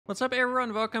What's up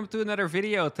everyone, welcome to another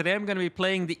video. Today I'm going to be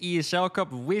playing the ESL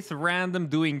Cup with random,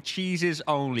 doing cheeses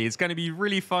only. It's going to be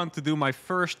really fun to do my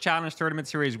first challenge tournament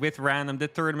series with random. The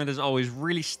tournament is always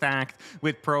really stacked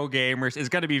with pro gamers. It's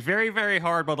going to be very, very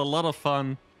hard, but a lot of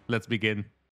fun. Let's begin.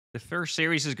 The first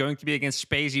series is going to be against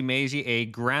Spacey Mazy, a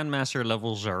Grandmaster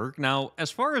level Zerg. Now,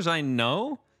 as far as I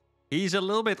know, he's a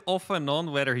little bit off and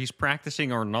on whether he's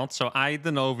practicing or not. So I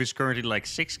don't know if he's currently like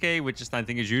 6k, which is I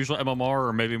think his usual MMR,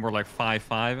 or maybe more like 5.5.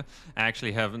 I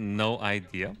actually have no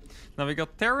idea. Now we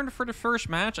got Terran for the first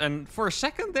match. And for a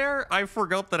second there, I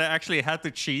forgot that I actually had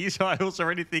to cheese. So I was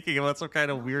already thinking about some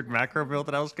kind of weird macro build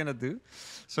that I was going to do.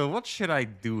 So what should I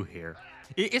do here?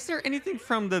 Is there anything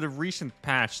from the recent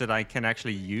patch that I can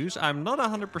actually use? I'm not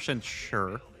 100%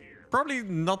 sure. Probably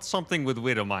not something with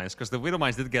Widow Mines, because the Widow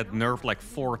Mines did get nerfed like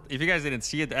 4. If you guys didn't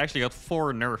see it, they actually got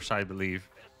 4 nerfs, I believe.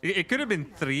 It could have been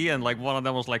 3, and like one of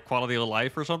them was like quality of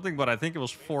life or something, but I think it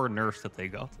was 4 nerfs that they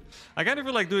got. I kind of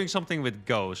feel like doing something with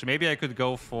Ghost. Maybe I could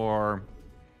go for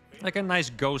like a nice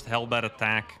Ghost Hellbat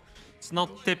attack. It's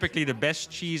not typically the best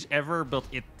cheese ever, but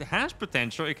it has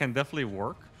potential. It can definitely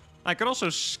work. I could also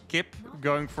skip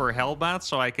going for Hellbat,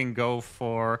 so I can go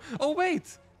for... Oh,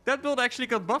 wait! That build actually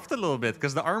got buffed a little bit,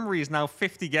 because the armory is now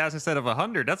 50 gas instead of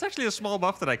 100. That's actually a small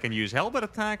buff that I can use. Hellbat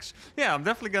attacks, yeah, I'm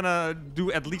definitely gonna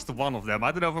do at least one of them.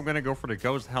 I don't know if I'm gonna go for the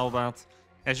Ghost Hellbat.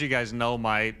 As you guys know,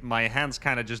 my hands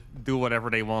kind of just do whatever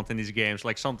they want in these games.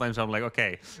 Like, sometimes I'm like,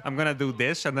 okay, I'm gonna do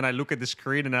this, and then I look at the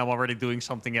screen and I'm already doing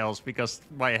something else because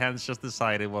my hands just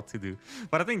decided what to do.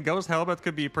 But I think Ghost Hellbat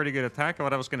could be a pretty good attack. And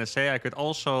what I was gonna say, I could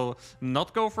also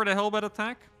not go for the Hellbat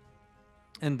attack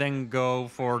and then go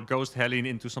for Ghost Helene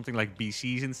into something like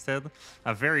BCs instead.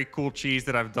 A very cool cheese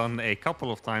that I've done a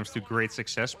couple of times to great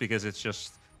success because it's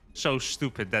just so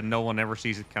stupid that no one ever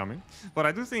sees it coming. But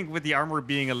I do think with the armor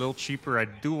being a little cheaper, I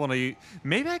do want to...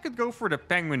 Maybe I could go for the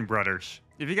Penguin Brothers.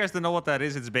 If you guys don't know what that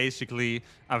is, it's basically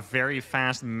a very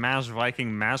fast Mass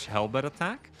Viking Mass Hellbat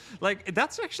attack. Like,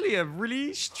 that's actually a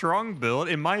really strong build.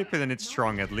 In my opinion, it's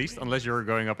strong at least, unless you're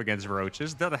going up against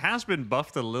roaches. That has been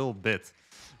buffed a little bit.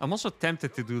 I'm also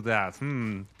tempted to do that.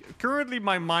 Currently,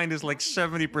 my mind is like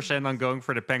 70% on going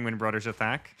for the Penguin Brothers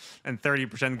attack and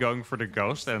 30% going for the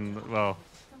Ghost. And, well,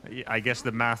 I guess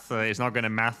the math is not going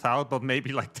to math out, but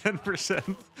maybe like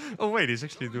 10%. Oh, wait, he's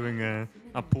actually doing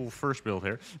a pool first build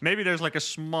here. Maybe there's like a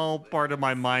small part of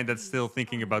my mind that's still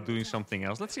thinking about doing something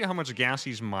else. Let's see how much gas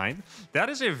he's mined. That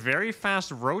is a very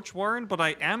fast Roach Warren, but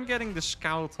I am getting the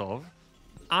Scout of.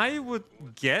 I would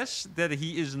guess that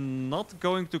he is not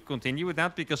going to continue with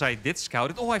that because I did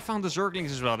scout it. Oh, I found the Zerglings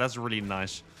as well. That's really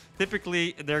nice.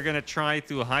 Typically, they're going to try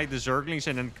to hide the Zerglings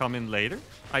and then come in later.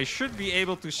 I should be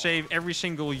able to save every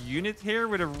single unit here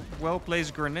with a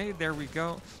well-placed grenade. There we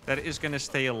go. That is going to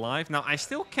stay alive. Now, I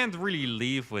still can't really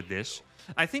leave with this.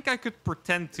 I think I could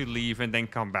pretend to leave and then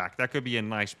come back. That could be a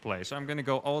nice play. So I'm going to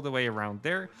go all the way around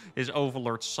there. His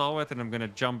Overlord saw it, and I'm going to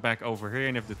jump back over here.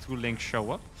 And if the 2 links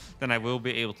show up, then I will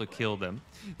be able to kill them.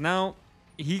 Now,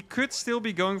 he could still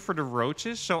be going for the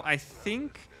roaches. So I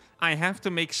think I have to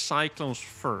make Cyclones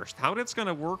first. How that's going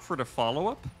to work for the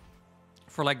follow-up,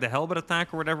 for like the Hellbat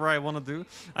attack or whatever I want to do,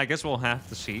 I guess we'll have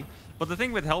to see. But the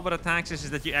thing with Hellbat attacks is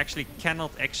that you actually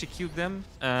cannot execute them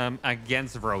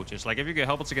against roaches. Like, if you get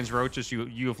Hellbats against roaches,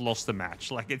 you've lost the match.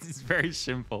 Like, it's very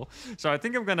simple. So I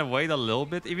think I'm going to wait a little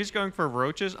bit. If he's going for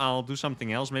roaches, I'll do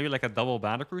something else. Maybe like a double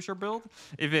Battlecruiser build.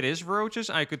 If it is roaches,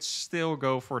 I could still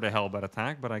go for the Hellbat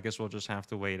attack. But I guess we'll just have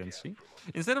to wait and see.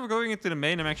 Instead of going into the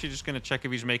main, I'm actually just going to check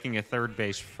if he's making a third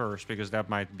base first, because that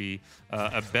might be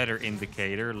a better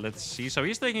indicator. Let's see. So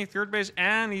he's taking third base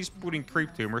and he's putting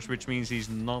creep tumors, which means he's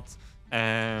not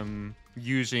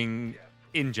using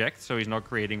inject, so he's not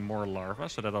creating more larvae.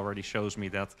 So that already shows me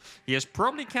that he has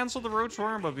probably canceled the Roach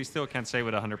Warren, but we still can't say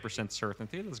with 100%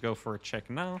 certainty. Let's go for a check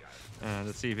now.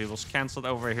 Let's see if it was canceled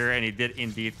over here, and he did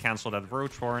indeed cancel that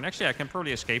Roach Warren. Actually, I can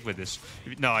probably escape with this.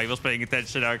 No, he was paying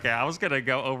attention. Okay, I was gonna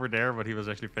go over there, but he was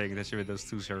actually paying attention with those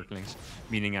 2 circlings,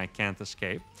 meaning I can't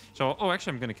escape. So, oh,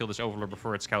 actually, I'm gonna kill this Overlord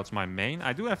before it scouts my main.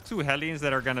 I do have 2 Hellions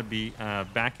that are gonna be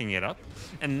backing it up.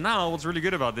 And now, what's really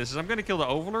good about this is I'm gonna kill the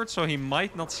Overlord, so he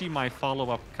might not see my follow-up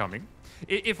coming.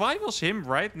 If I was him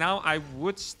right now, I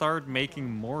would start making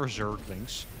more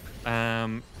Zerglings.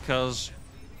 Because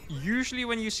usually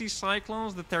when you see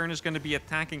Cyclones, the Terran is going to be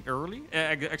attacking early.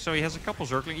 So he has a couple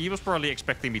Zerglings. He was probably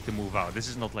expecting me to move out. This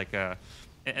is not like a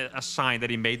a sign that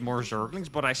he made more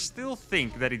Zerglings, but I still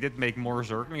think that he did make more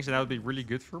Zerglings, and that would be really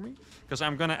good for me, because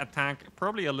I'm going to attack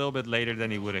probably a little bit later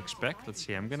than he would expect. Let's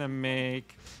see, I'm going to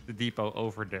make the depot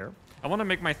over there. I want to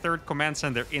make my third command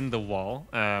center in the wall,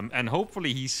 and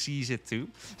hopefully he sees it too.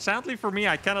 Sadly for me,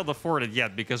 I cannot afford it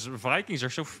yet, because Vikings are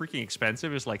so freaking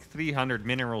expensive. It's like 300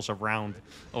 minerals a round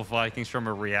of Vikings from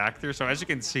a reactor, so as you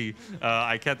can see,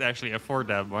 I can't actually afford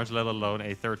that much, let alone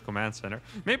a third command center.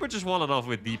 Maybe I'll just wall it off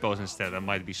with depots instead. That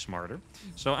might be smarter.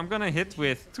 So I'm going to hit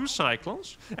with 2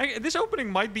 Cyclones. And this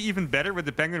opening might be even better with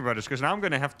the Penguin Brothers, because now I'm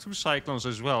going to have 2 Cyclones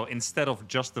as well, instead of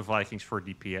just the Vikings for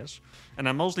DPS. And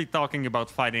I'm mostly talking about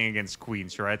fighting against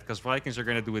Queens, right? Because Vikings are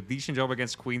going to do a decent job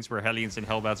against Queens, where Hellions and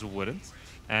Hellbats wouldn't.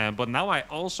 But now I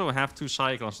also have 2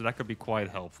 Cyclones, so that could be quite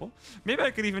helpful. Maybe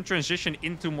I could even transition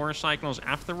into more Cyclones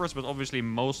afterwards, but obviously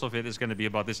most of it is going to be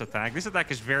about this attack. This attack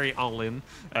is very all-in,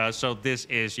 so this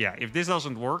is, yeah, if this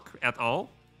doesn't work at all,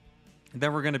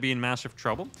 then we're going to be in massive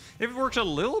trouble. If it works a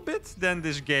little bit, then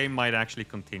this game might actually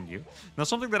continue. Now,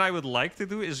 something that I would like to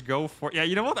do is go for... Yeah,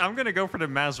 you know what? I'm going to go for the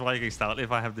mass Viking style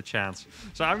if I have the chance.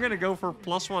 So I'm going to go for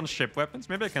 +1 ship weapons.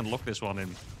 Maybe I can lock this one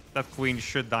in. That queen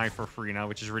should die for free now,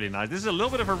 which is really nice. This is a little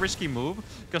bit of a risky move,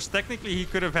 because technically he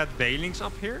could have had Banelings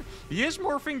up here. He is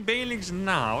morphing Banelings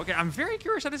now. Okay, I'm very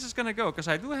curious how this is going to go, because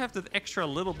I do have that extra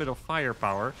little bit of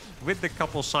firepower with the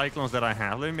couple Cyclones that I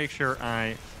have. Let me make sure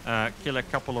I kill a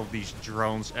couple of these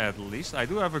drones at least. I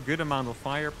do have a good amount of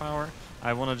firepower.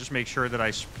 I want to just make sure that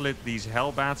I split these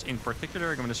Hellbats in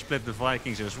particular. I'm going to split the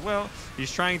Vikings as well.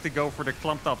 He's trying to go for the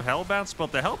clumped up Hellbats,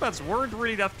 but the Hellbats weren't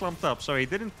really that clumped up, so he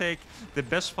didn't take the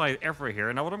best fight ever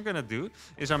here. Now what I'm going to do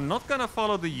is I'm not going to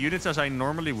follow the units as I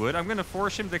normally would. I'm going to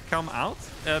force him to come out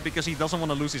because he doesn't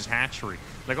want to lose his hatchery.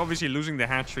 Like, obviously losing the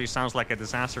hatchery sounds like a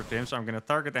disaster to him, so I'm going to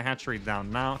target the hatchery down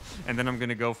now, and then I'm going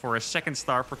to go for a second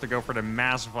starport to go for the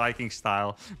mass Viking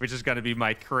style, which is going to be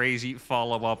my crazy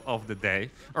follow-up of the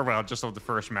day. Or, well, just of the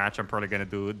first match. I'm probably going to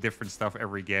do different stuff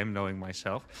every game, knowing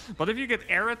myself. But if you get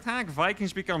air attack,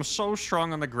 Vikings become so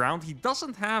strong on the ground. He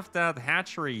doesn't have that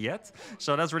hatchery yet,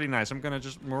 so that's really nice. I'm going to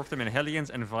just morph them in Hellions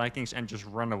and Vikings and just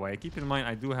run away. Keep in mind,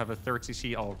 I do have a 3rd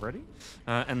CC already.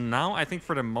 And now, I think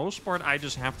for the most part, I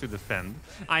just have to defend.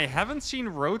 I haven't seen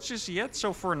roaches yet,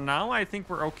 so for now, I think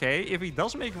we're okay. If he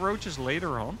does make roaches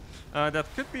later on, that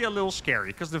could be a little scary,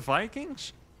 because the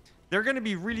Vikings... They're going to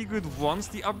be really good once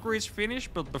the upgrades finish,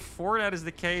 but before that is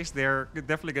the case, they're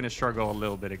definitely going to struggle a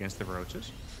little bit against the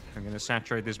roaches. I'm going to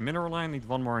saturate this mineral line. Need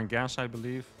 1 more in gas, I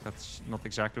believe. That's not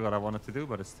exactly what I wanted to do,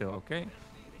 but it's still okay.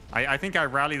 I think I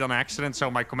rallied on accident,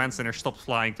 so my command center stopped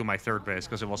flying to my 3rd base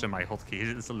because it was in my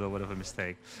hotkey. It's a little bit of a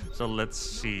mistake. So let's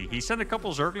see. He sent a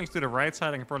couple Zerglings to the right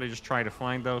side. I can probably just try to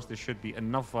find those. There should be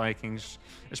enough Vikings,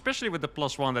 especially with the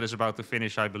 +1 that is about to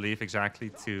finish, I believe, exactly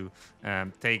to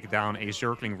take down a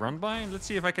Zergling run-by. Let's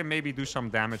see if I can maybe do some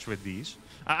damage with these.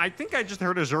 I think I just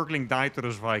heard a Zergling die to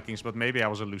those Vikings, but maybe I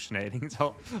was hallucinating. It's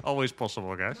always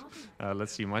possible, guys.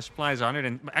 Let's see. My supply is 100,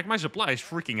 and my supply is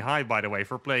freaking high, by the way,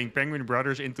 for playing Penguin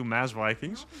Brothers into mass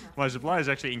Vikings. My supply is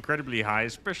actually incredibly high,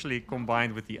 especially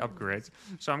combined with the upgrades.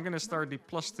 So I'm going to start the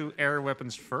 +2 air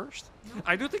weapons first.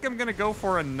 I do think I'm going to go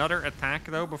for another attack,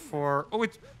 though, before... Oh,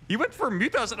 he went for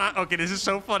Mutas, and okay, this is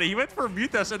so funny. He went for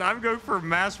Mutas, and I'm going for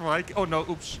mass Viking. Oh, no,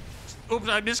 oops. Oops,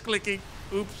 I'm misclicking.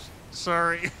 Oops.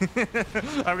 Sorry.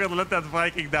 I'm going to let that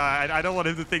Viking die. I don't want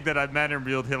him to think that I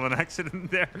manner-milled him on accident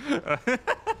there.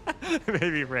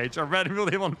 Maybe rage. Or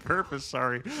manner-milled him on purpose,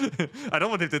 sorry. I don't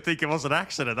want him to think it was an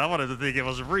accident. I want him to think it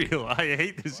was real. I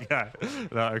hate this guy.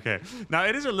 No, okay. Now,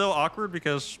 it is a little awkward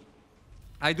because...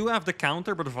 I do have the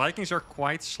counter, but the Vikings are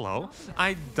quite slow.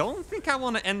 I don't think I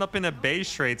want to end up in a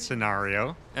base trade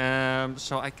scenario.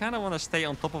 So I kind of want to stay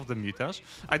on top of the Mutas.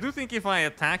 I do think if I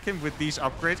attack him with these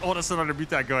upgrades... Oh, that's another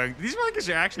Muta going. These Vikings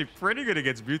are actually pretty good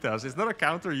against Mutas. It's not a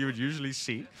counter you would usually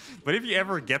see. But if you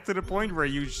ever get to the point where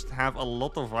you just have a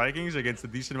lot of Vikings against a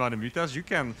decent amount of Mutas, you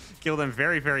can kill them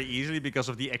very, very easily because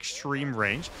of the extreme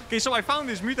range. Okay, so I found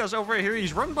this Mutas over here.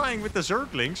 He's run-bying with the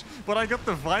Zerglings, but I got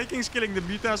the Vikings killing the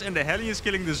Mutas and the Hellions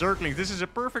killing the Zerglings. This is a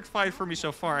perfect fight for me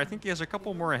so far. I think he has a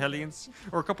couple more Hellions,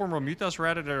 or a couple more Mutas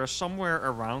rather, that are somewhere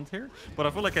around here. But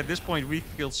I feel like at this point we've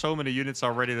killed so many units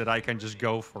already that I can just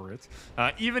go for it.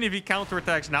 Even if he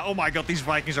counterattacks now, oh my god, these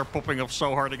Vikings are popping up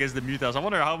so hard against the Mutas. I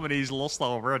wonder how many he's lost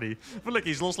already. I feel like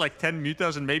he's lost like 10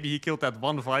 Mutas, and maybe he killed that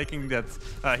one Viking that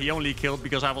he only killed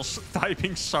because I was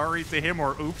typing sorry to him,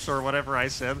 or oops, or whatever I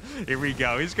said. Here we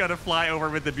go. He's gonna fly over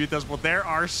with the Mutas, but there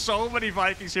are so many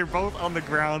Vikings here, both on the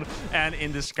ground and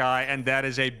in the sky, and that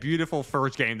is a beautiful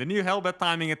first game. The new Hellbat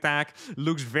timing attack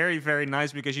looks very, very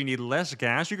nice because you need less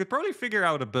gas. You could probably figure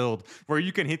out a build where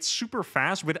you can hit super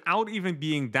fast without even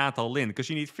being that all in, because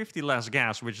you need 50 less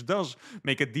gas, which does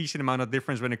make a decent amount of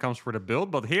difference when it comes for the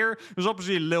build. But here, it was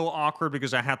obviously a little awkward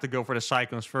because I had to go for the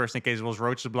Cyclones first in case it was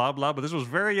roaches, blah, blah. But this was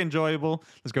very enjoyable.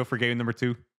 Let's go for game number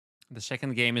 2. The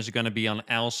second game is going to be on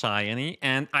Alcyone,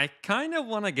 and I kind of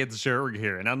want to get Zerg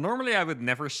here. Now, normally I would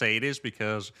never say this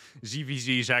because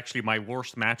ZVZ is actually my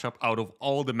worst matchup out of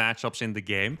all the matchups in the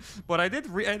game. But I did,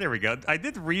 there we go. I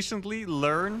did recently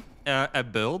learn a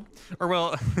build, or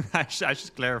well, I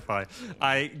should clarify.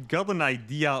 I got an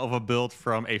idea of a build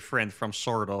from a friend from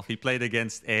Sort of. He played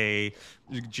against a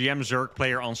GM Zerg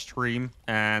player on stream,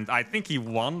 and I think he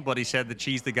won, but he said the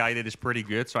cheese the guy did is pretty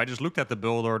good. So I just looked at the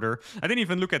build order. I didn't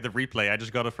even look at the replay. I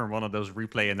just got it from one of those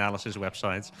replay analysis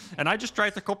websites. And I just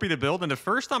tried to copy the build, and the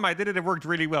first time I did it, it worked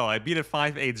really well. I beat a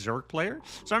 5-8 Zerg player.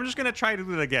 So I'm just going to try to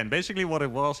do it again. Basically what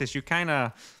it was is you kind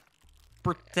of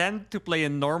pretend to play a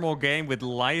normal game with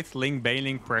light link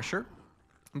bailing pressure.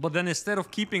 But then instead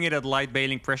of keeping it at light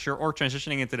bailing pressure or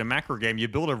transitioning into the macro game, you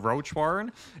build a Roach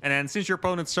Warren. And then since your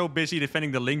opponent's so busy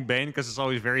defending the Link Bane, because it's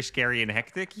always very scary and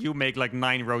hectic, you make like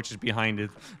 9 roaches behind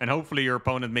it. And hopefully your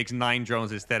opponent makes 9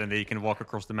 drones instead, and then you can walk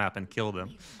across the map and kill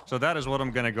them. So that is what I'm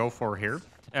going to go for here.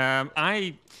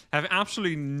 I have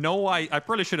absolutely no idea. I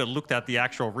probably should have looked at the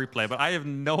actual replay, but I have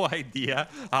no idea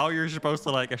how you're supposed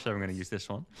to, like, actually I'm going to use this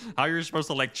one. How you're supposed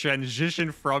to like transition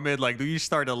from it. Like, do you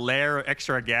start a layer of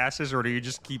extra gases, or do you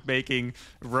just keep making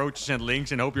roaches and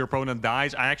links and hope your opponent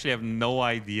dies? I actually have no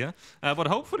idea. But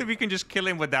hopefully we can just kill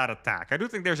him with that attack. I do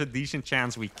think there's a decent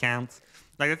chance we can't.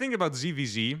 Like, the thing about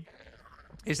ZVZ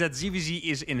is that ZVZ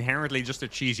is inherently just a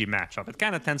cheesy matchup. It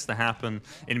kind of tends to happen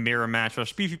in mirror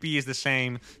matchups. PvP is the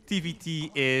same. TVT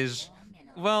is,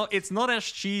 well, it's not as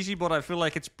cheesy, but I feel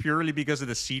like it's purely because of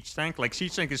the Siege Tank. Like,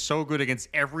 Siege Tank is so good against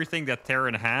everything that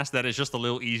Terran has that it's just a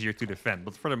little easier to defend.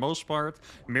 But for the most part,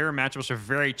 mirror matchups are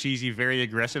very cheesy, very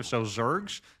aggressive. So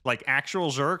Zergs, like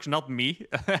actual Zergs, not me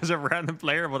as a random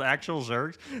player, but actual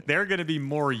Zergs, they're going to be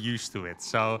more used to it.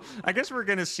 So I guess we're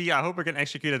going to see. I hope I can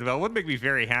execute it well. It would make me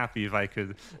very happy if I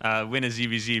could win a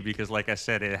ZVZ, because like I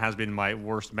said, it has been my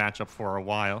worst matchup for a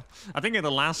while. I think in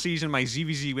the last season, my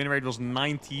ZVZ win rate was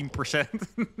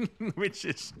 19%, which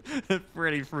is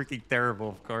pretty freaking terrible,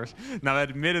 of course. Now,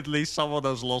 admittedly, some of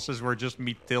those losses were just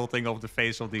me tilting off the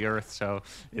face of the earth. So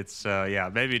it's,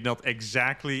 yeah, maybe not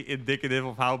exactly indicative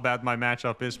of how bad my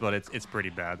matchup is, but it's pretty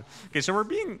bad. Okay, so we're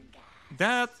being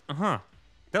that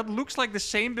looks like the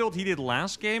same build he did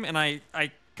last game, and I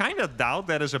kind of doubt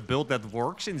that is a build that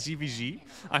works in ZVZ.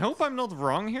 I hope I'm not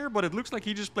wrong here, but it looks like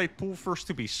he just played pool first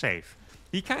to be safe.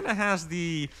 He kind of has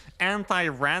the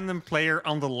anti-random player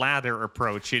on the ladder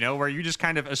approach, you know, where you just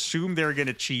kind of assume they're going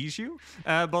to cheese you.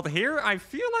 But here, I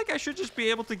feel like I should just be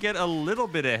able to get a little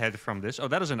bit ahead from this. Oh,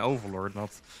 that is an Overlord. Not.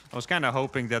 I was kind of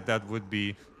hoping that that would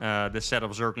be the set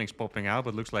of Zerglings popping out,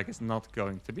 but looks like it's not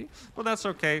going to be. But that's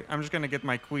okay. I'm just going to get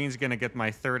my Queens, going to get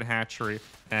my 3rd hatchery,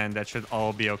 and that should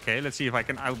all be okay. Let's see if I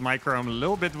can out-micro him a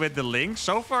little bit with the Link.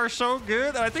 So far, so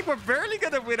good. I think we're barely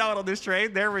going to win out on this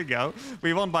trade. There we go.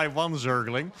 We won by 1 Zerg.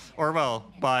 Or, well,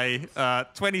 by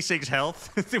 26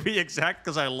 health, to be exact,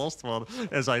 because I lost one,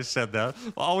 as I said that.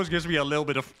 Well, always gives me a little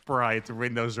bit of pride to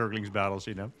win those Zerglings battles,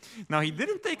 you know. Now, he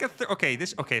didn't take a... Okay,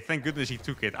 thank goodness he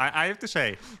took it. I have to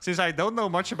say, since I don't know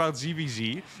much about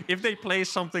ZVZ, if they play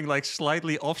something, like,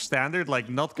 slightly off-standard, like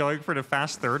not going for the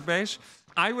fast 3rd base,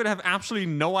 I would have absolutely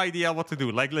no idea what to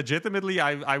do. Like, legitimately,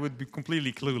 I would be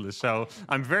completely clueless. So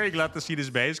I'm very glad to see this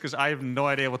base, because I have no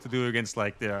idea what to do against,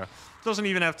 like, the... It doesn't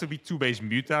even have to be 2-base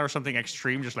Muta or something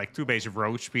extreme, just like 2-base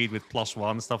Roach Speed with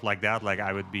 +1, stuff like that. Like,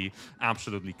 I would be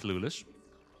absolutely clueless.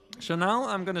 So now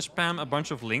I'm going to spam a bunch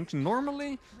of links.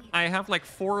 Normally, I have like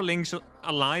 4 links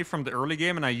alive from the early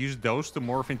game, and I use those to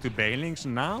morph into Banelings.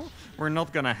 Now, we're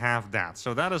not going to have that.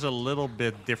 So that is a little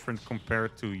bit different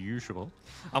compared to usual.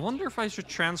 I wonder if I should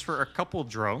transfer a couple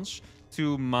drones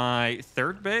to my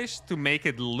 3rd base to make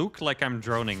it look like I'm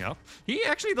droning up. He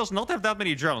actually does not have that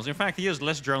many drones. In fact, he has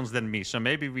less drones than me, so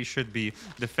maybe we should be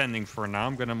defending for now.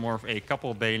 I'm gonna morph a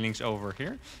couple Banelings over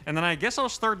here, and then I guess I'll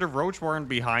start the Roach Warren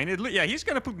behind it. Yeah, he's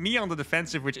gonna put me on the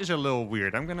defensive, which is a little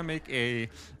weird. I'm gonna make a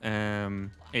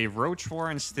Roach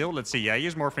Warren still. Let's see. Yeah, he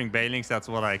is morphing Banelings. That's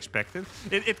what I expected.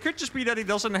 It could just be that he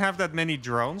doesn't have that many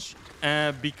drones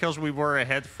because we were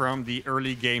ahead from the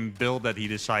early game build that he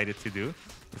decided to do.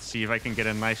 Let's see if I can get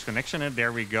a nice connection in.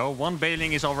 There we go. 1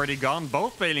 Baneling is already gone.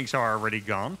 Both Banelings are already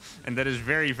gone. And that is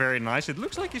very, very nice. It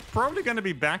looks like he's probably going to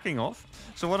be backing off.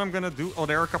 So what I'm going to do... Oh,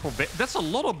 there are a couple... That's a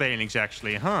lot of Banelings,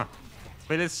 actually, huh?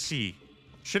 But let's see.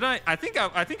 Should I? I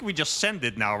think we just send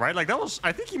it now, right? Like that was.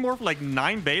 I think he morphed like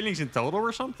 9 Banelings in total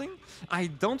or something. I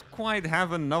don't quite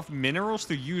have enough minerals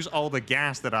to use all the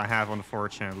gas that I have,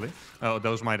 unfortunately. Oh,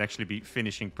 those might actually be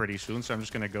finishing pretty soon, so I'm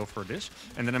just gonna go for this,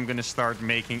 and then I'm gonna start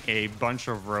making a bunch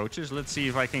of roaches. Let's see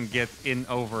if I can get in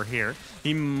over here.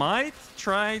 He might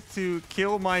try to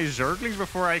kill my Zerglings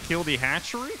before I kill the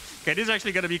hatchery. Okay, this is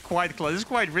actually going to be quite close. This is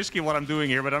quite risky what I'm doing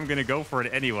here, but I'm going to go for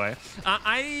it anyway.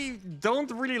 I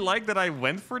don't really like that I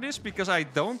went for this because I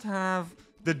don't have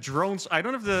the drones. I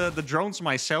don't have the drones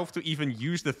myself to even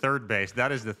use the third base.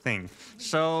 That is the thing.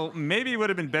 So maybe it would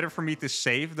have been better for me to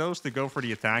save those to go for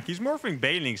the attack. He's morphing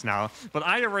Banelings now, but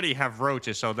I already have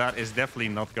roaches, so that is definitely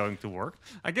not going to work.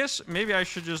 I guess maybe I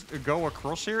should just go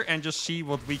across here and just see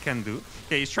what we can do.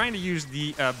 Okay, he's trying to use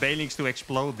the Banelings to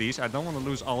explode these. I don't want to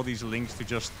lose all these links to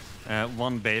just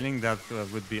one Baneling. That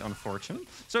would be unfortunate.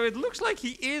 So it looks like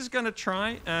he is going to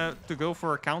try to go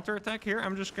for a counterattack here.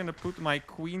 I'm just going to put my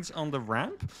queens on the ramp.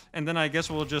 And then I guess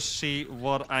we'll just see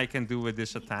what I can do with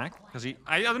this attack. Because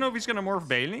I don't know if he's going to morph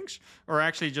Banelings or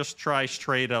actually just try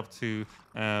straight up to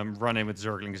run in with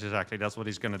Zerglings. Exactly, that's what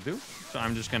he's going to do. So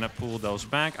I'm just going to pull those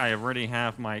back. I already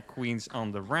have my queens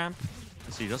on the ramp.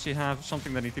 Let's see, does he have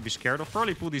something that I need to be scared of?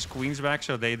 Probably pull these queens back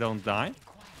so they don't die.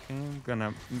 I'm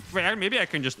gonna... Maybe I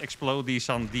can just explode these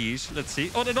on these. Let's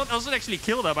see. Oh, they doesn't actually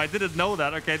kill them. I didn't know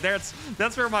that. Okay, that's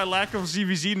where my lack of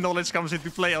ZVZ knowledge comes into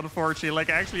play, unfortunately. Like,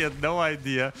 I actually had no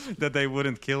idea that they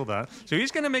wouldn't kill that. So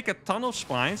he's gonna make a ton of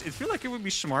spines. It feels like it would be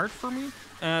smart for me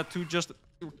to just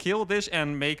kill this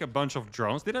and make a bunch of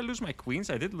drones. Did I lose my queens?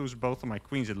 I did lose both of my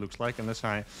queens, it looks like, unless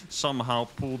I somehow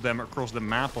pulled them across the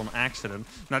map on accident.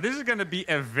 Now, this is going to be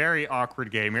a very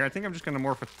awkward game here. I think I'm just going to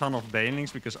morph a ton of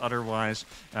Banelings because otherwise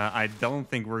I don't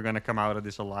think we're going to come out of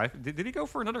this alive. Did he go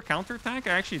for another counterattack?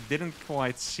 I actually didn't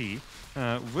quite see.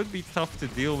 Would be tough to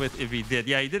deal with if he did.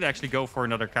 Yeah, he did actually go for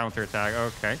another counterattack.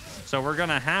 Okay, so we're going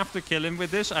to have to kill him with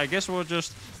this. I guess we'll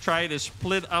just try to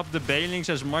split up the Banelings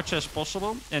as much as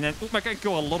possible. And then, I can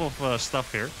kill a lot of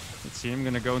stuff here. Let's see, I'm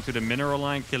going to go into the mineral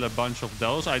line, kill a bunch of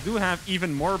those. I do have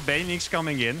even more Banelings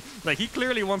coming in. Like, he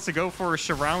clearly wants to go for a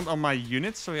surround on my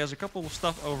units, so he has a couple of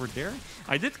stuff over there.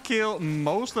 I did kill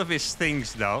most of his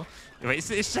things, though.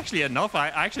 It's actually enough. I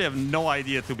actually have no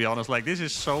idea, to be honest. Like, this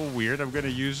is so weird. I'm going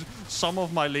to use some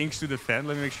of my links to defend.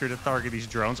 Let me make sure to target these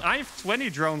drones. I have 20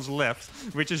 drones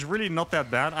left, which is really not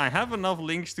that bad. I have enough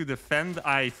links to defend,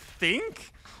 I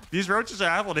think. These roaches I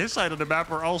have on his side of the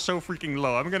map are all so freaking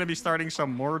low. I'm going to be starting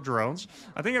some more drones.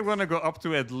 I think I'm going to go up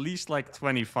to at least like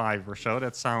 25 or so.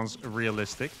 That sounds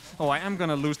realistic. Oh, I am going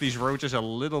to lose these roaches a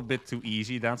little bit too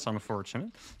easy. That's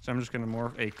unfortunate. So I'm just going to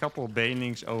morph a couple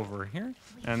Banelings over here.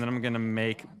 And then I'm going to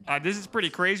make... this is pretty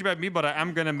crazy about me, but I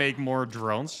am going to make more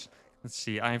drones. Let's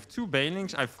see, I have 2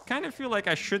 Banelings. I kind of feel like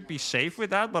I should be safe with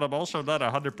that, but I'm also not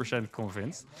 100%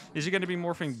 convinced. Is he going to be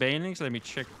morphing Banelings? Let me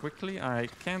check quickly. I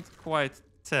can't quite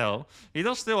tell. He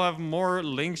does still have more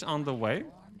links on the way.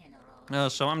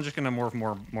 So I'm just going to morph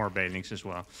more Banelings as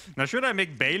well. Now, should I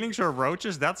make Banelings or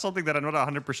roaches? That's something that I'm not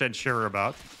 100% sure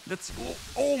about. That's...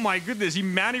 Oh my goodness, he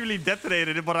manually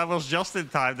detonated it, but I was just in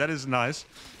time. That is nice.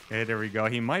 Okay, there we go.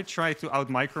 He might try to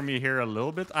out-micro me here a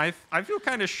little bit. I feel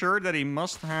kind of sure that he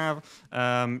must have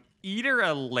either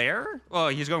a lair... Oh,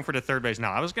 he's going for the third base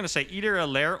now. I was going to say either a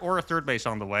lair or a third base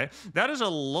on the way. That is a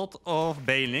lot of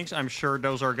Banelings. I'm sure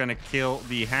those are going to kill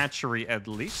the hatchery at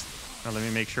least. Now, let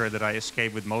me make sure that I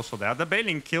escape with most of that. The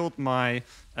Baneling killed my...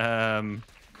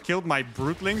 killed my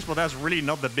Brootlings, but that's really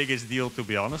not the biggest deal, to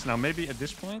be honest. Now, maybe at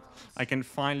this point, I can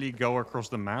finally go across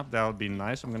the map. That would be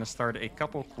nice. I'm going to start a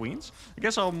couple queens. I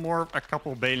guess I'll morph a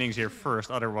couple Banelings here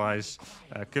first. Otherwise,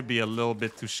 could be a little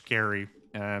bit too scary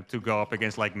to go up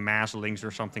against, like, mass links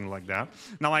or something like that.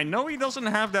 Now, I know he doesn't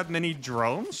have that many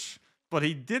drones, but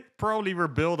he did probably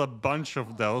rebuild a bunch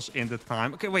of those in the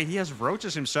time. Okay, wait, he has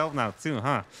roaches himself now too,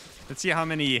 huh? Let's see how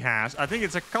many he has. I think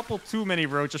it's a couple too many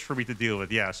roaches for me to deal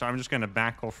with. Yeah, so I'm just going to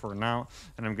back off for now,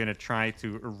 and I'm going to try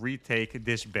to retake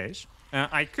this base.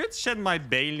 I could send my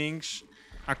Banelings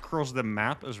across the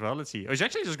map as well. Let's see. Oh, he's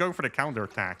actually just going for the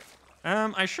counterattack.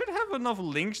 I should have enough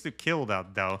links to kill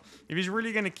that, though. If he's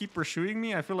really going to keep pursuing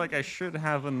me, I feel like I should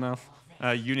have enough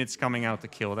units coming out to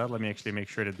kill that. Let me actually make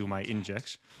sure to do my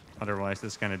injects. Otherwise,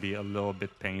 that's going to be a little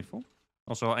bit painful.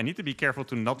 Also, I need to be careful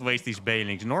to not waste these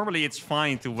Banelings. Normally, it's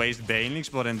fine to waste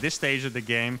Banelings, but in this stage of the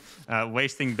game,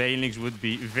 wasting Banelings would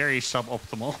be very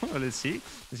suboptimal. Let's see.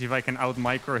 Let's see if I can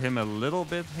out-micro him a little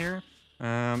bit here.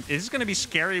 It's going to be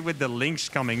scary with the links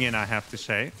coming in, I have to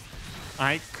say.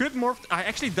 I could morph.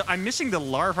 I'm missing the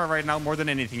larva right now more than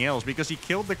anything else because he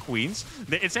killed the queens.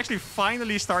 It's actually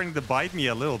finally starting to bite me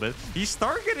a little bit. He's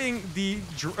targeting the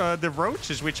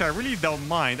roaches, which I really don't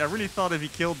mind. I really thought if he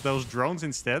killed those drones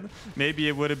instead, maybe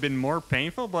it would have been more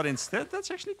painful. But instead, that's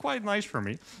actually quite nice for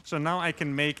me. So now I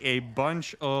can make a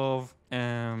bunch of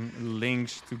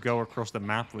links to go across the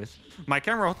map with. My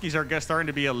camera hotkeys are starting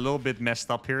to be a little bit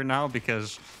messed up here now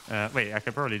because... wait, I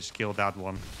can probably just kill that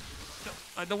one.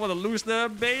 I don't want to lose the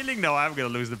bailing. No, I'm going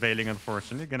to lose the bailing,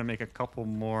 unfortunately. Going to make a couple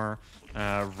more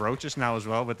roaches now as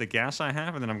well with the gas I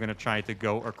have. And then I'm going to try to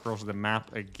go across the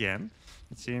map again.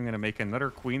 Let's see, I'm going to make another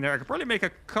queen there. I could probably make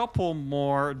a couple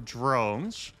more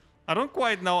drones. I don't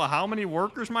quite know how many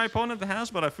workers my opponent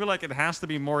has, but I feel like it has to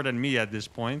be more than me at this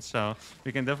point. So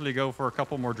we can definitely go for a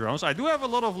couple more drones. I do have a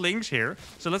lot of links here.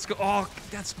 So let's go. Oh,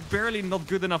 that's barely not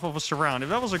good enough of a surround. If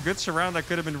that was a good surround, that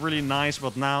could have been really nice.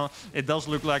 But now it does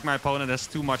look like my opponent has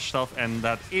too much stuff. And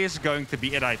that is going to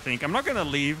be it, I think. I'm not going to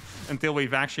leave until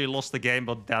we've actually lost the game.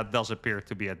 But that does appear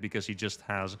to be it because he just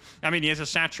has... I mean, he has a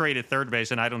saturated third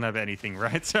base and I don't have anything,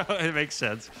 right? So it makes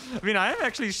sense. I mean, I am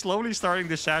actually slowly starting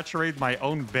to saturate my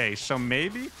own base. So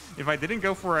maybe if I didn't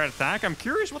go for an attack, I'm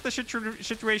curious what the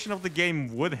situation of the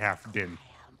game would have been.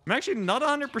 I'm actually not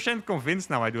 100% convinced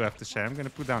now, I do have to say. I'm going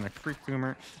to put down a creep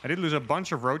tumor. I did lose a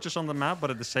bunch of roaches on the map, but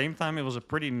at the same time, it was a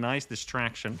pretty nice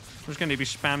distraction. I'm just going to be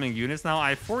spamming units now. I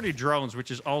have 40 drones,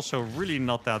 which is also really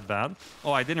not that bad.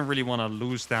 Oh, I didn't really want to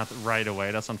lose that right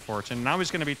away. That's unfortunate. Now he's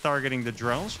going to be targeting the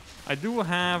drones. I do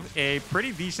have a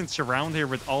pretty decent surround here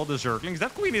with all the Zerglings.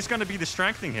 That queen is going to be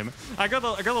distracting him. I got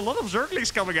a lot of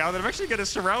Zerglings coming out, and I'm actually going to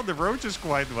surround the roaches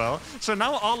quite well. So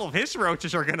now all of his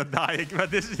roaches are going to die,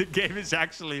 but this game is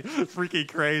actually freaking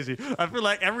crazy. I feel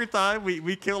like every time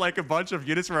we kill like a bunch of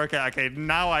units, we're okay,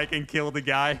 now I can kill the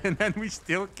guy, and then we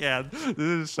still can't. This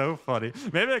is so funny.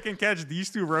 Maybe I can catch these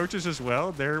two roaches as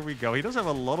well. There we go. He does have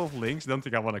a lot of links. Don't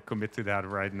think I want to commit to that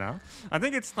right now. I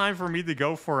think it's time for me to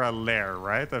go for a lair,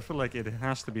 right? I feel like it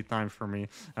has to be time for me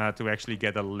to actually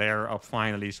get a lair up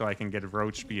finally so I can get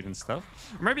roach speed and stuff.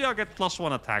 Or maybe I'll get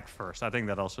 +1 attack first. I think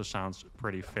that also sounds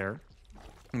pretty fair.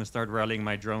 I'm going to start rallying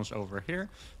my drones over here.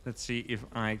 Let's see if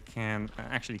I can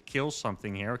actually kill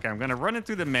something here. Okay, I'm going to run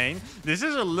into the main. This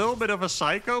is a little bit of a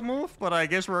psycho move, but I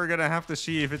guess we're going to have to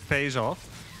see if it pays off.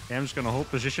 Okay, I'm just going to hold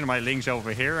position my links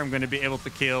over here. I'm going to be able to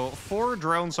kill 4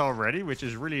 drones already, which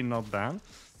is really not bad.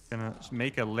 Gonna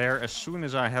make a lair as soon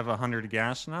as I have 100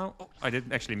 gas now. Oh, I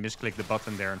didn't actually misclick the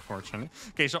button there, unfortunately.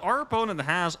 Okay, so our opponent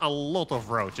has a lot of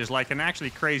roaches, like an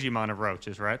actually crazy amount of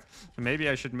roaches, right? So maybe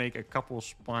I should make a couple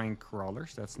spine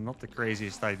crawlers. That's not the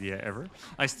craziest idea ever.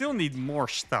 I still need more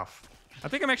stuff. I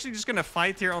think I'm actually just going to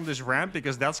fight here on this ramp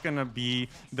because that's going to be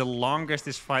the longest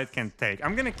this fight can take.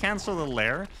 I'm going to cancel the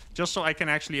lair just so I can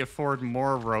actually afford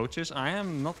more roaches. I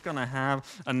am not going to have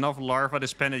enough larva to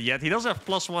spend it yet. He does have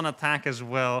 +1 attack as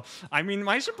well. I mean,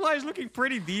 my supply is looking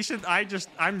pretty decent.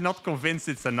 I'm not convinced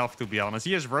it's enough, to be honest.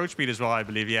 He has roach speed as well, I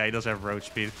believe. Yeah, he does have roach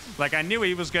speed. Like, I knew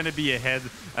he was going to be ahead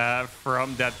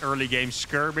from that early game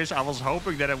skirmish. I was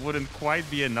hoping that it wouldn't quite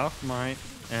be enough. My...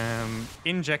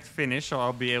 inject finish, so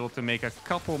I'll be able to make a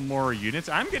couple more units.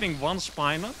 I'm getting 1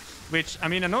 spina, which, I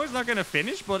mean, I know it's not going to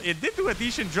finish, but it did do a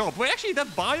decent job. Wait, actually,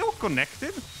 that bio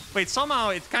connected? Wait, somehow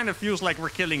it kind of feels like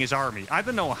we're killing his army. I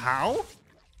don't know how,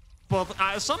 but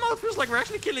somehow it feels like we're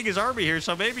actually killing his army here,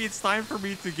 so maybe it's time for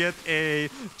me to get a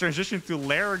transition to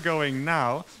lair going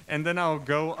now, and then I'll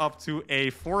go up to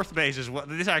a 4th base as well.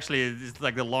 This actually is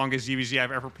like the longest ZVZ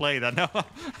I've ever played. I know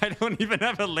I don't even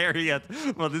have a lair yet,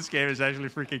 but this game is actually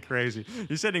freaking crazy.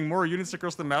 He's sending more units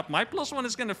across the map. My +1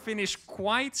 is going to finish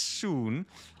quite soon,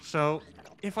 so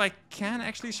if I can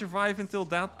actually survive until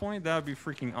that point, that would be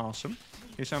freaking awesome.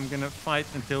 Okay, so I'm going to fight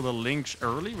until the Lynx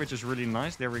early, which is really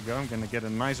nice. There we go. I'm going to get a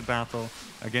nice battle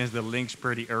against the Lynx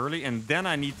pretty early. And then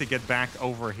I need to get back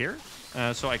over here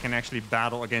so I can actually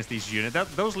battle against these units.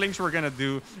 Those Lynx were going to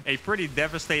do a pretty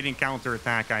devastating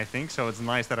counterattack, I think. So it's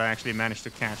nice that I actually managed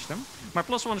to catch them. My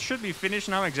 +1 should be finished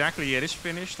now. Exactly, it is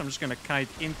finished. I'm just going to kite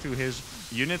into his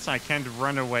units. I can't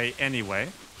run away anyway.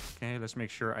 Okay, let's make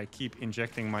sure I keep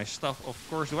injecting my stuff, of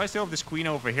course. Do I still have this queen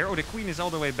over here? Oh, the queen is all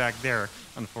the way back there,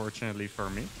 unfortunately for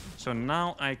me. So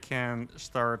now I can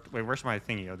start... Wait, where's my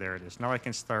thingy? Oh, there it is. Now I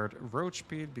can start roach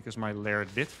speed because my lair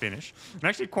did finish. I'm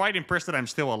actually quite impressed that I'm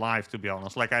still alive, to be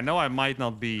honest. Like, I know I might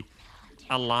not be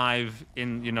alive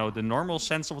in, you know, the normal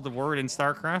sense of the word in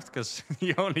StarCraft, because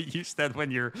you only use that when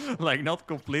you're like not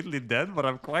completely dead, but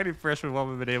I'm quite impressed with what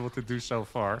we've been able to do so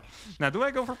far. Now, do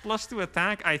I go for +2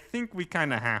 attack? I think we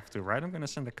kind of have to, right? I'm going to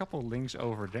send a couple links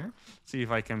over there, see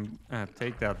if I can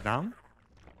take that down.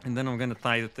 And then I'm going to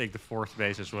try to take the 4th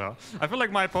base as well. I feel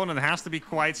like my opponent has to be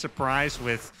quite surprised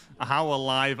with how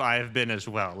alive I have been as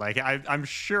well. Like, I'm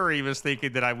sure he was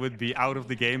thinking that I would be out of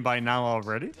the game by now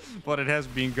already. But it has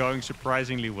been going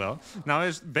surprisingly well. Now,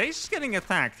 his base is getting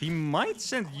attacked. He might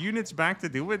send units back to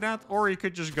deal with that. Or he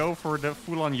could just go for the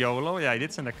full-on YOLO. Yeah, I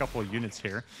did send a couple of units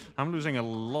here. I'm losing a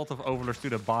lot of overlords to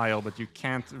the bile. But you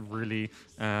can't really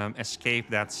escape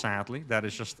that, sadly. That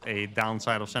is just a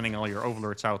downside of sending all your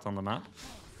overlords out on the map.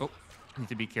 Need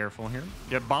to be careful here.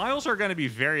 Yeah, biles are going to be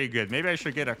very good. Maybe I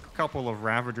should get a couple of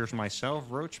Ravagers myself.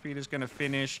 Roach speed is going to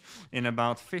finish in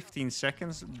about 15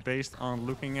 seconds based on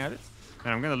looking at it.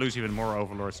 And I'm going to lose even more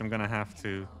Overlords. I'm going to have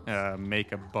to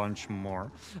make a bunch more.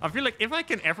 I feel like if I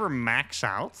can ever max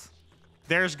out,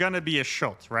 there's going to be a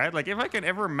shot, right? Like, if I can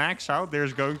ever max out,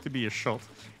 there's going to be a shot.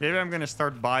 Maybe I'm going to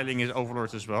start biling his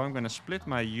Overlords as well. I'm going to split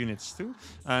my units too.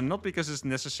 Not because it's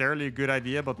necessarily a good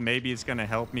idea, but maybe it's going to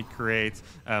help me create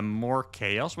more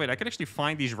chaos. Wait, I could actually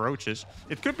find these roaches.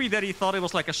 It could be that he thought it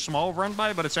was like a small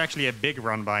run-by, but it's actually a big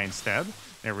run-by instead.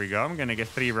 There we go. I'm going to get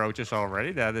 3 roaches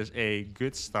already. That is a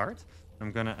good start.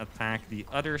 I'm going to attack the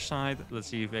other side. Let's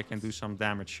see if I can do some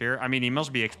damage here. I mean, he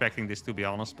must be expecting this, to be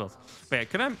honest. But wait,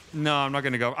 can I? No, I'm not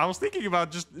going to go. I was thinking about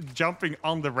just jumping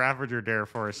on the Ravager there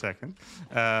for a second.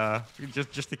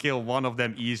 Just to kill one of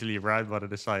them easily, right? But I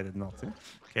decided not to.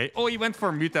 Okay. Oh, he went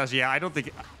for Mutas. Yeah, I don't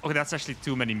think... Oh, that's actually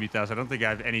too many Mutas. I don't think I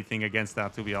have anything against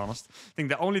that, to be honest. I think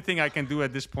the only thing I can do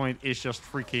at this point is just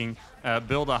freaking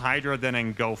build a Hydra then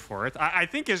and go for it. I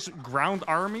think his ground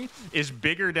army is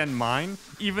bigger than mine,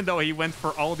 even though he went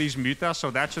for all these Mutas,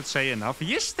 so that should say enough.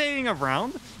 He is staying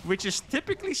around, which is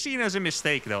typically seen as a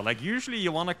mistake, though. Like, usually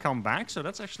you want to come back, so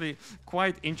that's actually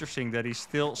quite interesting that he's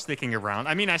still sticking around.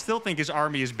 I mean, I still think his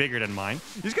army is bigger than mine.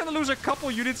 He's going to lose a couple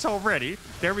units already.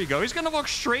 There we go. He's going to walk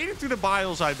straight into the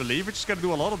biles, I believe, which is going to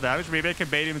do a lot of damage. Maybe I can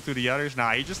bait him into the others.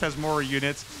 Nah, he just has more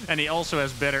units, and he also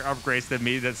has better upgrades than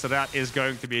me. So that is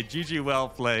going to be a GG well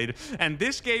played. And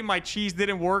this game, my cheese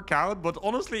didn't work out, but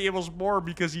honestly, it was more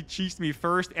because he cheesed me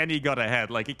first, and he got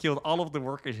ahead. Like, he killed all of the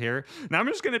workers here. Now, I'm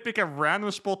just going to pick a random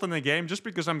spot in the game, just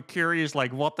because I'm curious,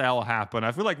 like, what the hell happened.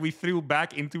 I feel like we threw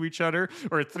back into each other,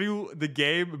 or threw the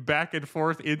game back and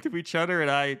forth into each other, and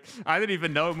I didn't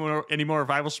even know anymore if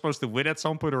I was supposed to win at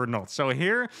some point or not. So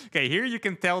here, okay, here you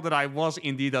can tell that I was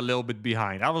indeed a little bit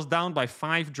behind. I was down by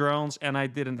 5 drones, and I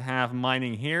didn't have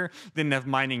mining here, didn't have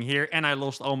mining here, and I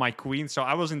lost all my queens. So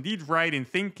I was indeed right in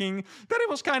thinking that it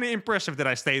was kind of impressive that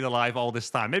I stayed alive all this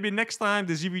time. Maybe next time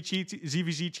the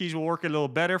ZVZ cheese will work a little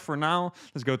better. For now,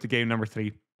 let's go to game number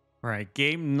 3. All right,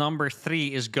 game number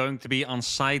 3 is going to be on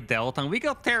side Delta, and we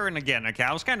got Terran again. Okay,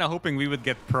 I was kind of hoping we would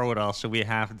get Protoss, so we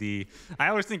have the... I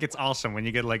always think it's awesome when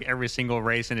you get like every single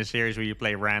race in a series where you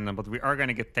play random, but we are going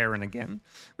to get Terran again,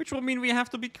 which will mean we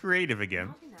have to be creative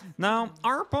again. Now,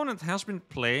 our opponent has been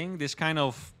playing this kind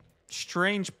of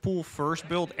strange pool first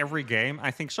build every game. I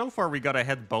think so far we got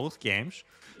ahead both games.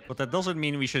 But that doesn't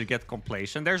mean we should get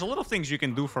complacent. There's a lot of things you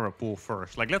can do from a pool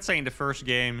first. Like, let's say in the first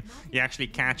game, he actually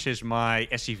catches my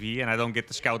SCV and I don't get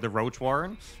to scout the Roach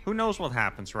Warren. Who knows what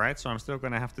happens, right? So I'm still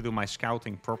going to have to do my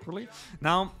scouting properly.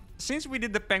 Now, since we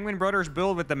did the Penguin Brothers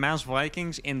build with the Mass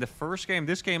Vikings in the first game,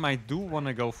 this game I do want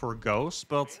to go for Ghost.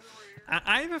 But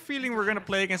I have a feeling we're going to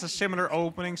play against a similar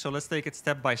opening. So let's take it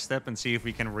step by step and see if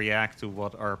we can react to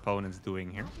what our opponent's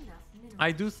doing here.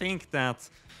 I do think that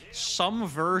some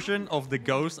version of the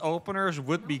Ghost openers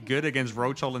would be good against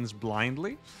Roach Hollins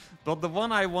blindly. But the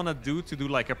one I want to do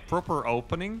like a proper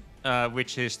opening,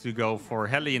 which is to go for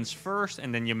Hellions first,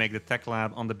 and then you make the tech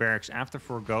lab on the barracks after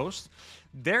for Ghost.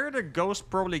 There, the Ghost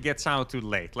probably gets out too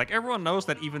late. Like, everyone knows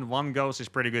that even one Ghost is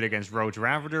pretty good against Roach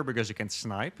Ravager because you can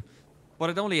snipe. But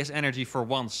it only has energy for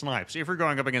 1 snipe. So if we're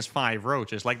going up against 5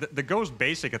 roaches, like the Ghost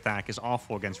basic attack is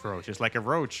awful against roaches. Like, a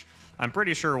roach, I'm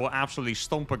pretty sure will absolutely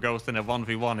stomp a Ghost in a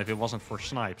 1v1 if it wasn't for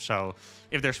snipe. So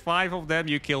if there's 5 of them,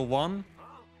 you kill 1.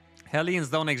 Hellions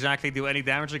don't exactly do any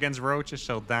damage against roaches,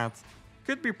 so that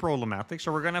could be problematic.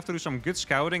 So we're going to have to do some good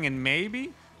scouting, and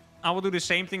maybe I will do the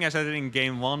same thing as I did in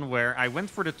game 1, where I went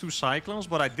for the 2 Cyclones,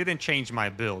 but I didn't change my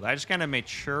build. I just kind of made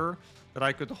sure that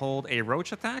I could hold a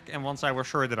Roach attack, and once I was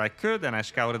sure that I could, and I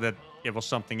scouted that it was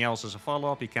something else as a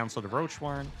follow-up, he canceled the Roach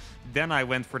Warren, then I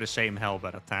went for the same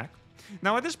Hellbat attack.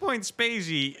 Now, at this point,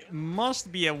 Spacey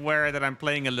must be aware that I'm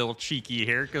playing a little cheeky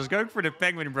here, because going for the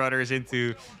Penguin Brothers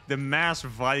into the Mass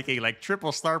Viking, like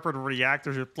triple starport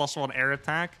reactors with +1 air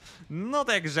attack, not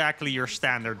exactly your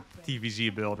standard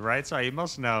TVZ build, right? So he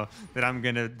must know that I'm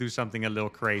going to do something a little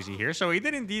crazy here. So he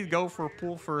did indeed go for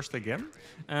pull first again.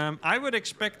 I would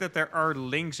expect that there are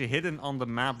links hidden on the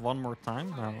map one more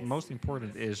time. Now, most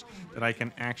important is that I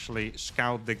can actually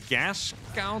scout the gas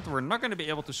count. We're not going to be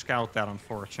able to scout that,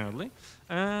 unfortunately.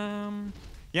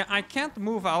 Yeah, I can't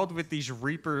move out with these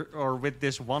Reaper or with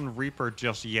this one Reaper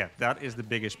just yet. That is the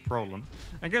biggest problem.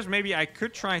 I guess maybe I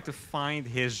could try to find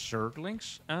his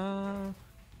Zerglings.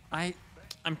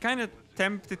 I'm kind of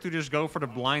tempted to just go for the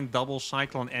blind double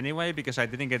cyclone anyway, because I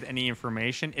didn't get any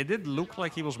information. It did look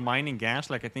like he was mining gas.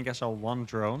 Like, I think I saw one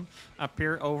drone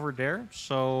appear over there.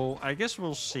 So I guess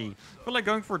we'll see. But like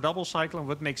going for double cyclone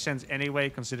would make sense anyway,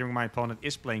 considering my opponent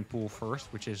is playing pool first,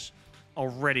 which is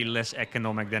already less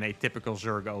economic than a typical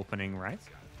Zerg opening, right?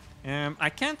 I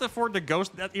can't afford the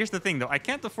Ghost. Here's the thing, though. I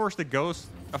can't afford the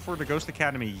Ghost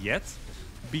Academy yet,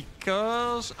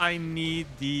 because I need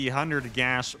the 100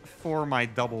 gas for my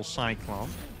double cyclone.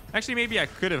 Actually, maybe I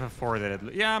could have afforded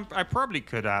it. Yeah, I probably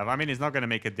could have. I mean, it's not going to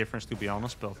make a difference, to be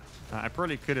honest, but I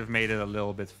probably could have made it a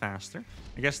little bit faster.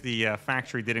 I guess the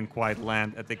factory didn't quite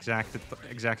land at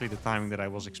exactly the timing that I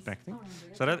was expecting.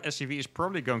 So that SCV is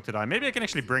probably going to die. Maybe I can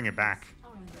actually bring it back.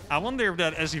 I wonder if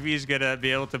that SCV is going to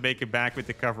be able to make it back with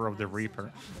the cover of the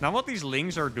Reaper. Now, what these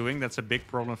Lings are doing that's a big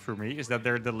problem for me is that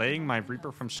they're delaying my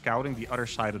Reaper from scouting the other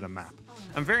side of the map.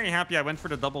 I'm very happy I went for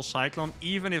the double cyclone,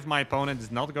 even if my opponent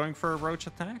is not going for a roach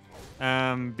attack,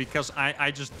 because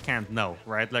I just can't know,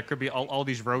 right? There could be all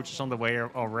these roaches on the way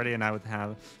already, and I would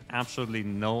have absolutely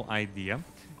no idea.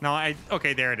 Now,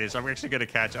 okay, there it is. I'm actually going to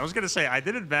catch it. I was going to say, I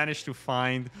didn't manage to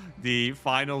find the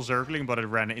final Zergling, but it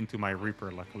ran into my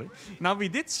Reaper, luckily. Now, we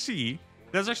did see,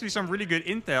 there's actually some really good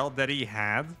intel that he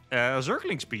had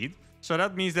Zergling speed. So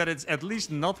that means that it's at least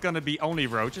not going to be only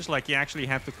roaches. Like, you actually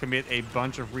have to commit a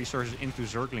bunch of resources into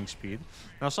Zergling speed.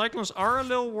 Now, Cyclones are a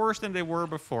little worse than they were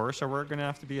before, so we're going to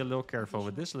have to be a little careful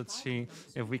with this. Let's see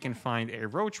if we can find a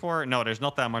roach war. No, there's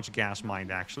not that much gas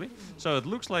mined, actually. So it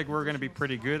looks like we're going to be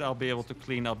pretty good. I'll be able to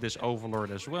clean up this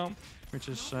Overlord as well, which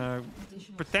is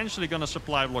potentially going to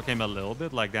supply block him a little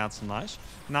bit. Like, that's nice.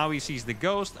 Now he sees the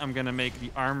ghost. I'm going to make the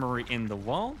armory in the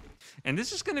wall. And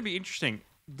this is going to be interesting.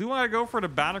 Do I go for the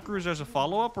Battlecruiser as a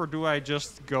follow-up, or do I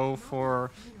just go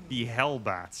for the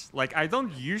Hellbats? Like, I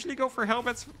don't usually go for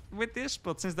Hellbats with this,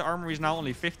 but since the armory is now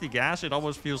only 50 gas, it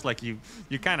almost feels like you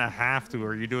kind of have to,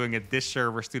 or you're doing a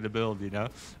disservice to the build, you know?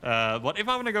 But if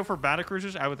I want to go for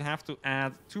Battlecruisers, I would have to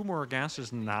add 2 more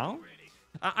gases now.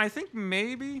 I think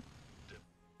maybe...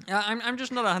 I'm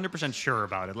just not 100% sure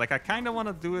about it. Like, I kind of want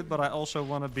to do it, but I also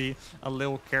want to be a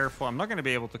little careful. I'm not going to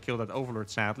be able to kill that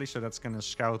Overlord, sadly, so that's going to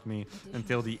scout me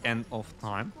until the end of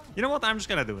time. You know what? I'm just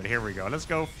going to do it. Here we go. Let's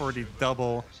go for the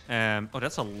double... oh,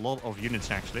 that's a lot of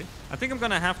units, actually. I think I'm going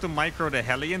to have to micro the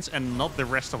Hellions and not the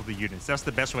rest of the units. That's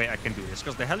the best way I can do this,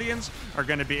 because the Hellions are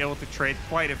going to be able to trade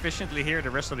quite efficiently here.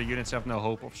 The rest of the units have no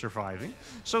hope of surviving.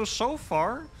 So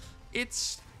far,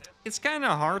 it's kind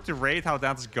of hard to rate how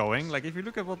that's going. Like, if you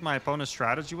look at what my opponent's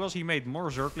strategy was, he made more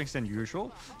Zerglings than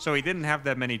usual. So he didn't have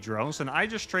that many drones. And I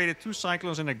just traded 2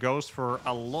 Cyclones and a Ghost for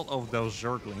a lot of those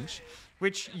Zerglings,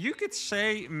 which you could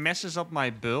say messes up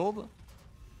my build.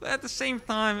 But at the same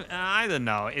time, I don't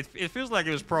know. It feels like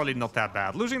it was probably not that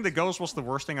bad. Losing the Ghost was the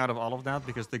worst thing out of all of that,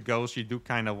 because the Ghosts, you do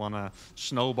kind of want to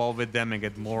snowball with them and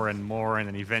get more and more, and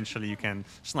then eventually you can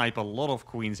snipe a lot of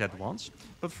Queens at once.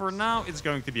 But for now, it's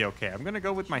going to be okay. I'm going to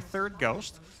go with my 3rd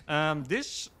Ghost.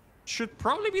 This should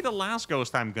probably be the last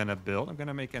Ghost I'm going to build. I'm going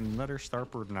to make another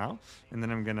starport now, and then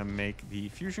I'm going to make the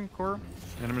Fusion Core,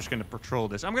 and I'm just going to patrol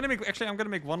this. I'm going to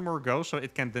make 1 more Ghost so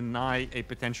it can deny a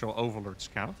potential Overlord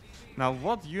scout. Now,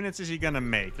 what units is he going to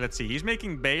make? Let's see. He's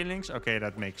making Banelings. Okay,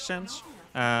 that makes sense.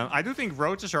 I do think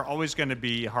Roaches are always going to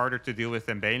be harder to deal with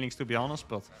than Banelings, to be honest,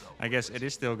 but I guess it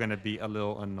is still going to be a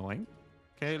little annoying.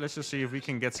 Okay, let's just see if we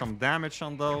can get some damage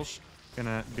on those.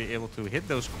 Gonna be able to hit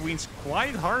those Queens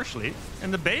quite harshly.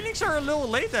 And the Banelings are a little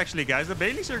late, actually, guys. The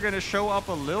Banelings are gonna show up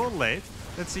a little late.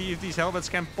 Let's see if these Hellbats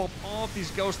can pop off.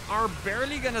 These Ghosts are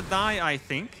barely gonna die, I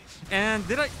think. And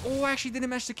did I... Oh, I actually didn't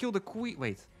manage to kill the Queen.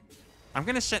 Wait. I'm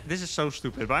gonna send... This is so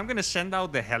stupid, but I'm gonna send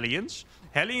out the Hellions.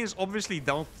 Hellions obviously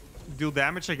don't do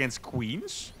damage against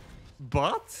Queens.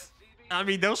 But... I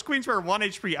mean, those Queens were 1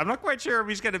 HP. I'm not quite sure if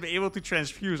he's gonna be able to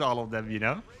transfuse all of them, you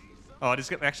know? Oh,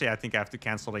 actually, I think I have to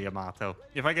cancel the Yamato.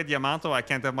 If I get Yamato, I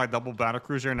can't have my double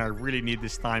Battlecruiser, and I really need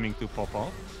this timing to pop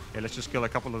off. Okay, let's just kill a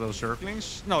couple of those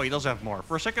Zerglings. No, he does have more.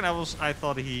 For a second, I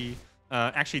thought he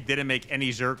Actually didn't make any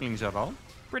Zerglings at all.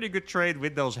 Pretty good trade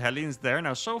with those Hellions there.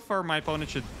 Now, so far, my opponent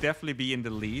should definitely be in the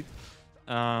lead.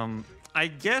 I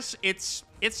guess it's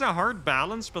a hard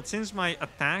balance, but since my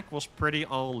attack was pretty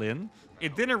all in,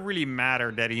 it didn't really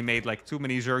matter that he made like too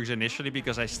many Zergs initially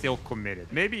because I still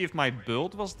committed. Maybe if my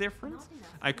build was different,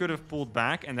 I could have pulled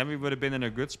back and then we would have been in a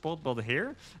good spot. But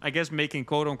here, I guess making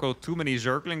quote-unquote too many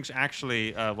Zerglings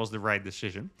actually was the right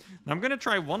decision. Now I'm going to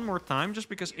try one more time just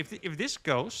because if this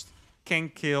Ghost can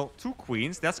kill 2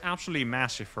 queens, that's absolutely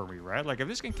massive for me, right? Like if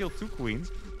this can kill 2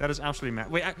 queens, that is absolutely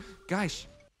massive. Wait, guys.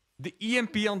 The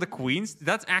EMP on the queens,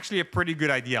 that's actually a pretty good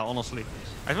idea, honestly.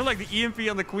 I feel like the EMP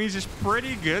on the queens is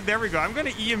pretty good. There we go. I'm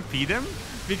going to EMP them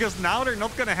because now they're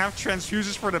not going to have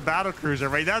transfuses for the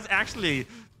battlecruiser, right? That's actually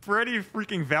pretty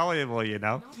freaking valuable, you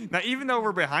know? Now, even though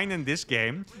we're behind in this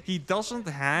game, he doesn't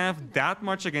have that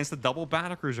much against the double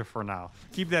battlecruiser for now.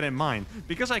 Keep that in mind.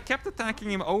 Because I kept attacking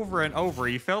him over and over,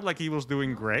 he felt like he was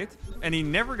doing great, and he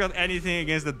never got anything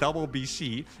against the double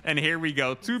BC. And here we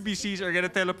go. 2 BCs are going to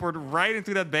teleport right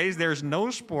into that base. There's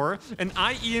no Spore, and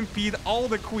I EMP'd all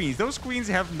the queens. Those queens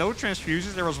have no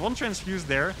transfuses. There was 1 transfuse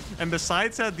there, and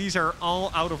besides that, these are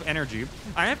all out of energy.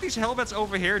 I have these Hellbats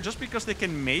over here just because they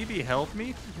can maybe help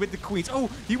me with the queens. Oh,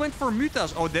 he went for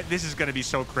Mutas. Oh, this is going to be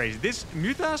so crazy. This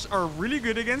Mutas are really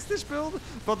good against this build,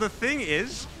 but the thing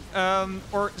is,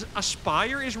 or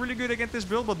Aspire is really good against this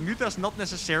build, but Mutas not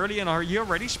necessarily, and he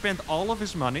already spent all of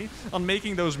his money on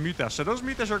making those Mutas. So those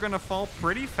Mutas are going to fall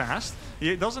pretty fast.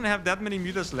 He doesn't have that many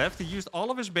Mutas left. He used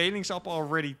all of his Banelings up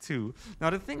already too. Now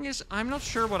the thing is, I'm not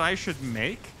sure what I should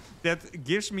make that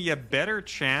gives me a better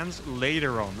chance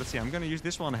later on. Let's see, I'm going to use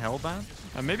this one, Hellbound.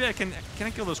 Maybe I can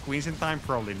I kill those queens in time?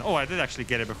 Probably not. Oh, I did actually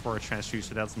get it before a transfuse,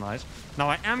 so that's nice. Now,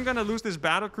 I am going to lose this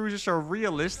battlecruiser, so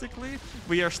realistically,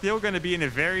 we are still going to be in a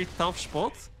very tough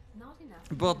spot.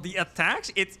 But the attacks,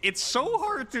 it's so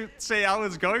hard to say how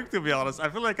it's going, to be honest. I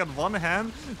feel like on one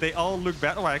hand, they all look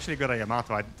bad. Oh, I actually got a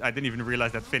Yamato. I didn't even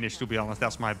realize that finished, to be honest.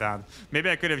 That's my bad. Maybe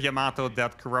I could have Yamato'd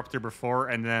that Corruptor before,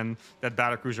 and then that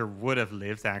battlecruiser would have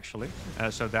lived, actually.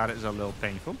 So that is a little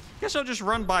painful. Guess I'll just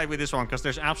run by with this one, because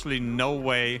there's absolutely no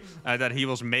way that he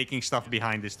was making stuff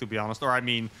behind this, to be honest. Or, I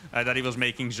mean, that he was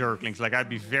making Zerglings. Like, I'd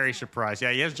be very surprised.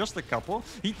 Yeah, he has just a couple.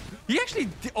 He actually...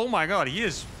 Oh, my God. He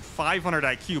is 500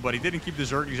 IQ, but he didn't keep the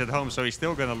Zerglings at home, so he's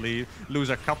still gonna lose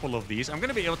a couple of these. I'm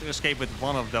gonna be able to escape with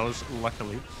one of those,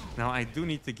 luckily. Now, I do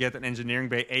need to get an engineering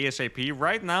bay ASAP.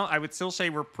 Right now, I would still say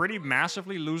we're pretty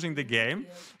massively losing the game,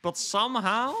 but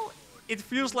somehow it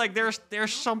feels like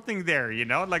there's something there, you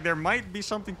know? Like, there might be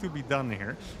something to be done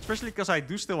here. Especially because I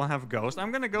do still have Ghost.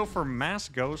 I'm going to go for Mass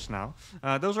Ghost now.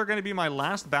 Those are going to be my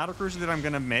last battlecruiser that I'm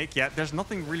going to make. Yeah, there's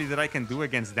nothing really that I can do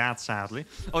against that, sadly.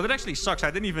 Oh, that actually sucks.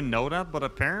 I didn't even know that, but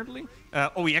apparently...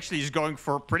 oh, he actually is going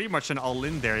for pretty much an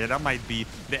all-in there. Yeah, that might be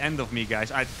the end of me, guys.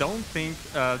 I don't think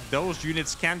those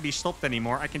units can be stopped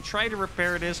anymore. I can try to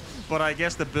repair this, but I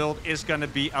guess the build is going to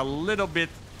be a little bit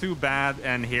too bad,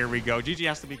 and here we go. GG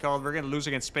has to be called. We're going to lose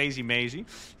against Spacey Mazy.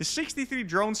 The 63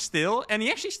 drones still, and he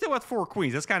actually still had 4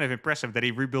 queens. That's kind of impressive that he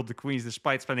rebuilt the queens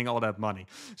despite spending all that money.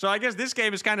 So I guess this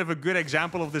game is kind of a good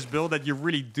example of this build that you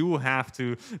really do have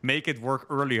to make it work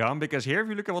early on, because here, if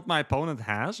you look at what my opponent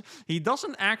has, he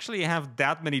doesn't actually have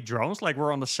that many drones. Like,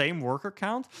 we're on the same worker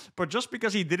count, but just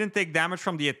because he didn't take damage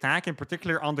from the attack, in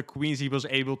particular on the queens, he was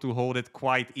able to hold it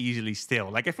quite easily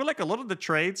still. Like, I feel like a lot of the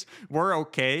trades were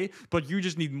okay, but you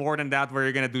just need more than that, where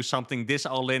you're going to do something this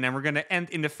all in, and we're going to end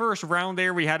in the first round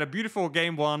there. We had a beautiful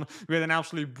game 1. We had an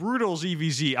absolutely brutal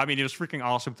ZVZ. I mean, it was freaking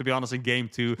awesome, to be honest, in game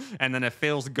 2. And then a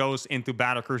failed Ghost into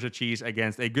Battlecruiser Cheese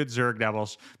against a good Zerg that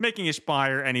was making his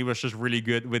Spire, and he was just really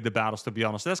good with the battles, to be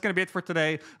honest. So that's going to be it for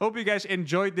today. Hope you guys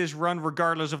enjoyed this run,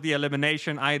 regardless of the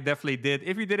elimination. I definitely did.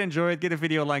 If you did enjoy it, give the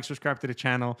video a like, subscribe to the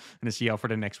channel, and I'll see you all for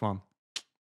the next one.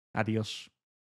 Adios.